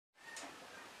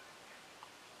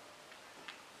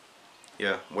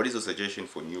Yeah, what is your suggestion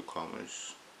for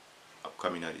newcomers,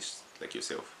 upcoming artists like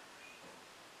yourself?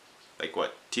 Like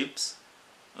what? Tips?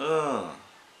 Uh,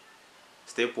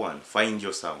 Step one, find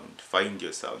your sound. Find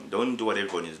your sound. Don't do what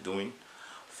everyone is doing.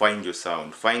 Find your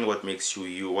sound. Find what makes you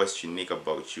you, what's unique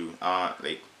about you.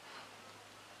 Like,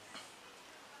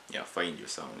 yeah, find your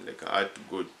sound. Like, I had to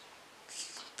go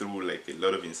through like a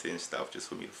lot of insane stuff just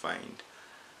for me to find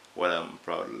what I'm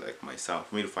proud of, like my sound.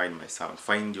 For me to find my sound.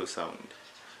 Find your sound.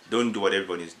 Don't do what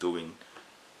everyone is doing.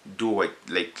 Do what,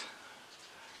 like,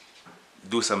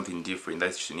 do something different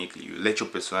that's uniquely you. Let your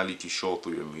personality show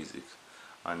through your music,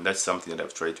 and that's something that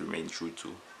I've tried to remain true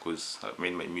to, because I've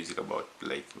made my music about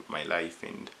like my life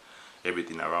and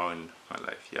everything around my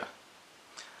life. Yeah,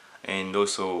 and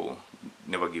also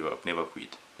never give up, never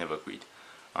quit, never quit.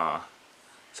 uh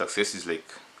Success is like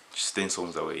just 10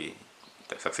 songs away.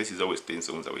 Success is always 10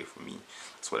 songs away from me.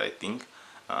 That's what I think.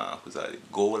 Because I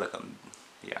go like I'm,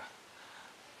 yeah,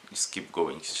 just keep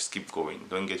going, just keep going,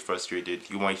 don't get frustrated.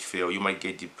 You might fail, you might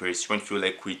get depressed, you might feel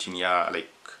like quitting. Yeah, like,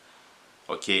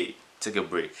 okay, take a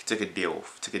break, take a day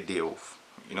off, take a day off,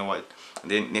 you know what,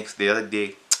 and then next, the other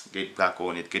day, get back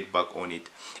on it, get back on it.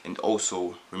 And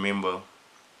also remember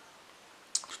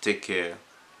to take care.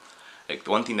 Like,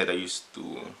 the one thing that I used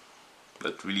to,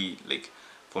 that really, like,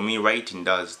 for me, writing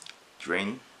does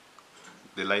drain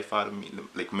the life out of me.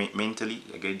 Like, mentally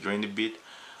I get drained a bit.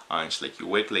 And it's like you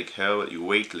work like hell, you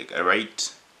wait, like, I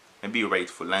write, maybe you write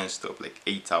for non-stop like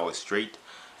 8 hours straight,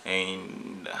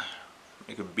 and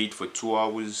make a beat for 2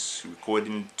 hours,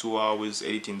 recording 2 hours,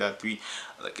 editing that 3,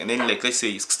 like, and then, like, let's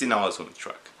say 16 hours on the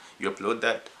track, you upload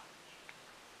that,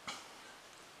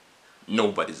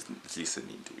 nobody's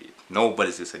listening to it,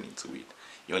 nobody's listening to it,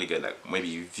 you only get like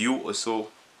maybe a view or so.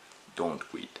 Don't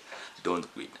quit, don't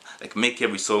quit. Like, make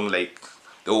every song like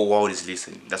the whole world is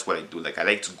listening. That's what I do. Like, I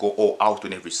like to go all out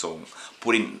on every song,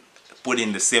 put in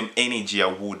the same energy I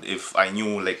would if I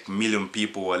knew like million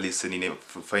people were listening.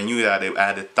 If I knew that I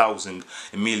had 1,000,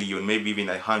 a million, maybe even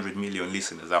 100 million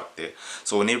listeners out there.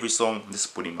 So on every song, I'm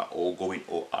just putting my all, going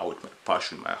all out, my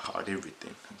passion, my heart,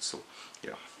 everything. And so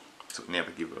yeah, so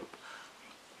never give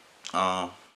up.